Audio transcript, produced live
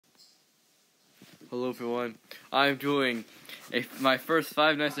Hello everyone. I'm doing my first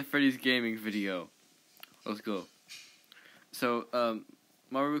Five Nights at Freddy's gaming video. Let's go. So,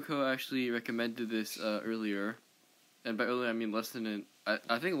 Maruko actually recommended this earlier, and by earlier I mean less than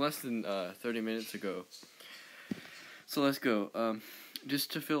I think less than 30 minutes ago. So let's go.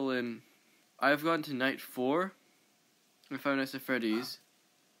 Just to fill in, I've gotten to night 4 of Five Nights at Freddy's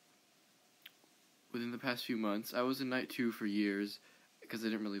within the past few months. I was in night 2 for years because I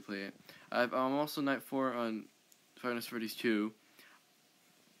didn't really play it. I'm also night 4 on Five Nights at Freddy's 2.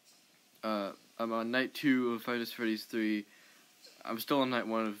 I'm on night 2 of Five Nights at Freddy's 3. I'm still on night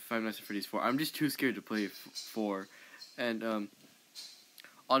 1 of Five Nights at Freddy's 4. I'm just too scared to play 4. And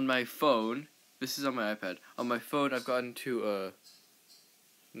on my phone, this is on my iPad. On my phone, I've gotten to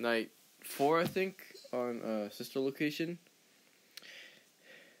night 4, I think, on Sister Location.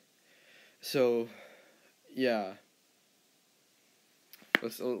 So, yeah.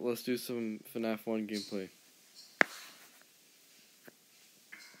 Let's do some FNAF 1 gameplay.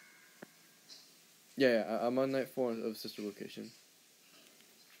 Yeah, I'm on night 4 of Sister Location.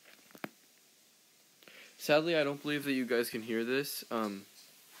 Sadly, I don't believe that you guys can hear this.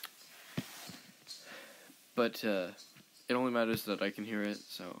 But it only matters that I can hear it.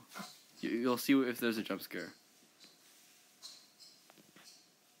 So you'll see if there's a jump scare.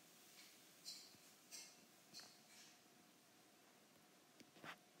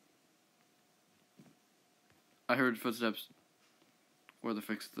 I heard footsteps. Where the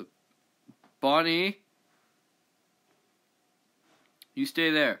frick's the... Bonnie! You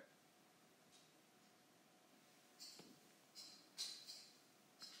stay there.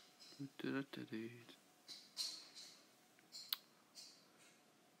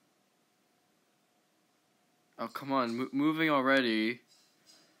 Oh, come on. Moving already.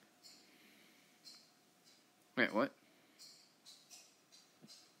 Wait, what?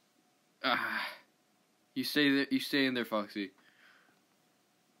 Ah. You stay there. You stay in there, Foxy.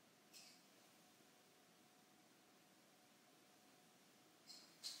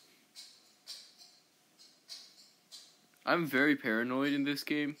 I'm very paranoid in this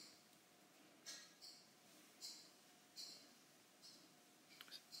game.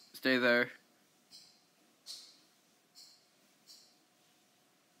 Stay there.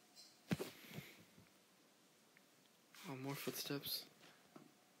 Oh, more footsteps.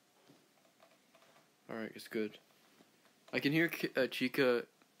 Alright, it's good. I can hear Chica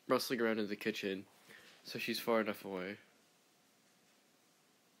rustling around in the kitchen, so she's far enough away.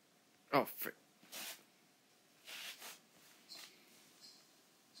 Oh, frick.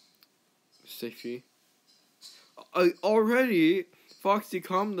 Safety. Already? Foxy,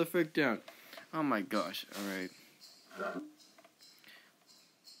 calm the frick down. Oh my gosh, alright.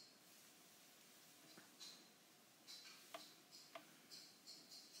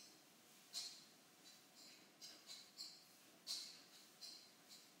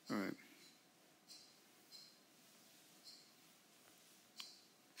 Alright.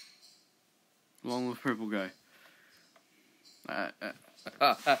 Along with purple guy. Alright,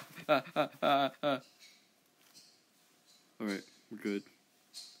 we're good.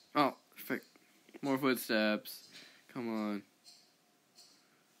 Oh, frick. More footsteps. Come on.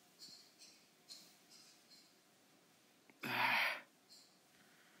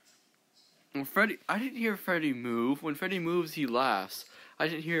 Well, Freddy, I didn't hear Freddy move. When Freddy moves, he laughs. I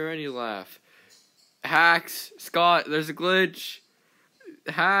didn't hear any laugh. Hacks! Scott, there's a glitch!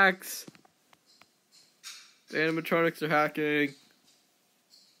 Hacks! The animatronics are hacking.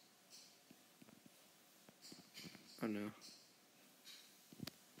 Oh no.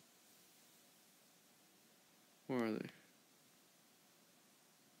 Where are they?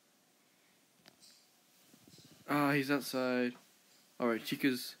 Ah, he's outside. Alright,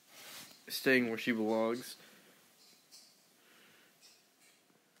 Chica's staying where she belongs.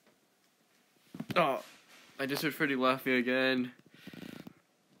 Oh, I just heard Freddy laughing again.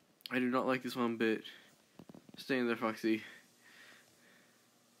 I do not like this one bit. Stay in there, Foxy.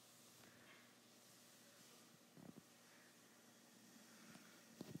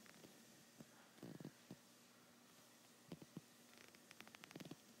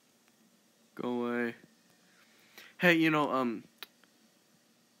 Go away. Hey, you know,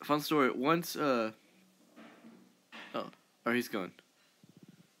 fun story. Once, oh, he's gone.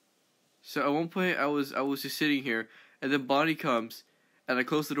 So at one point, I was just sitting here, and then Bonnie comes, and I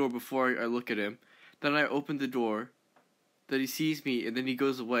close the door before I look at him. Then I open the door, then he sees me, and then he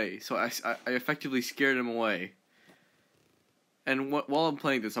goes away. So I effectively scared him away. And while I'm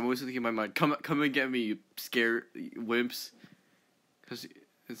playing this, I'm always thinking in my mind, come and get me, you scare wimps. Cause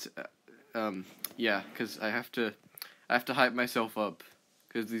it's, yeah, cause I have to hype myself up.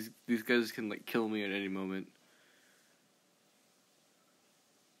 because these guys can like kill me at any moment.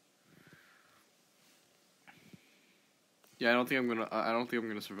 Yeah, I don't think I'm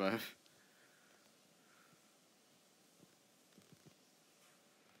gonna survive.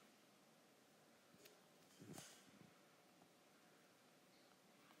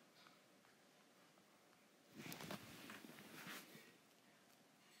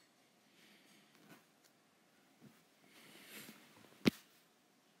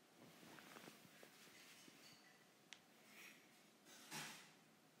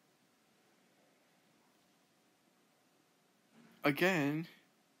 Again?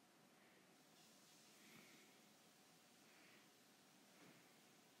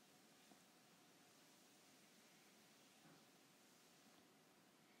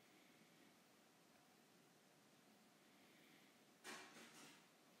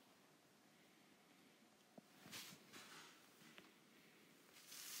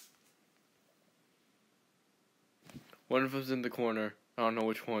 One of them's in the corner. I don't know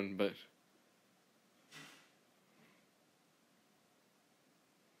which one, but...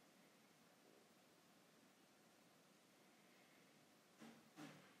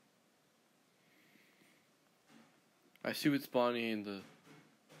 I see what's spawning in the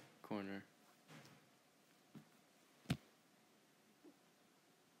corner.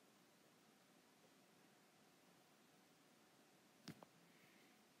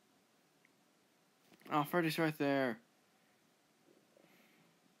 Oh, Freddy's right there.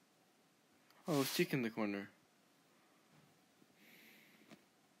 Oh, Seek in the corner.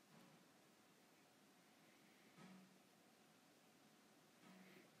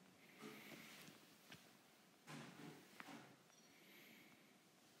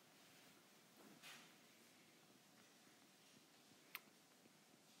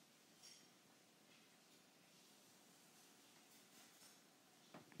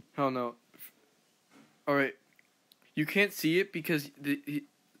 Oh no. Alright. You can't see it because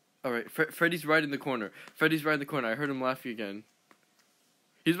alright, Freddy's right in the corner. Freddy's right in the corner. I heard him laughing again.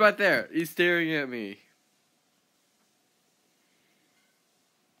 He's right there. He's staring at me.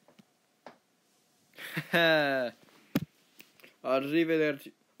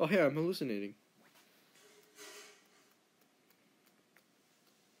 Arrivederci. Oh, yeah, I'm hallucinating.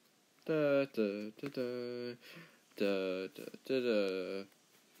 Da da da da da da da da.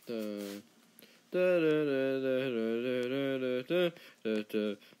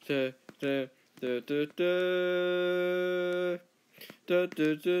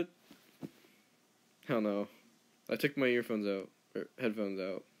 Hell no. I took my earphones out, or headphones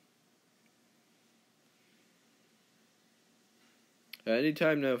out.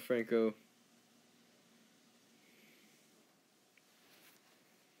 Anytime now, Franco.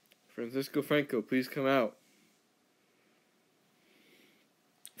 Francisco Franco, please come out.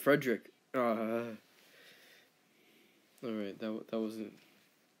 Frederick. Alright, that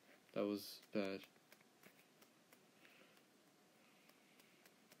was bad.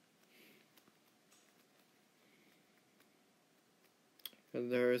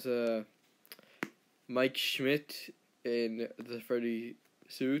 And there's Mike Schmidt in the Freddy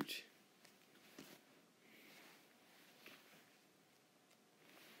suit.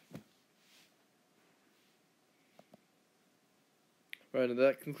 Right, and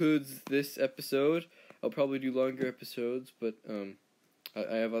that concludes this episode. I'll probably do longer episodes, but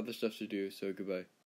I have other stuff to do, so goodbye.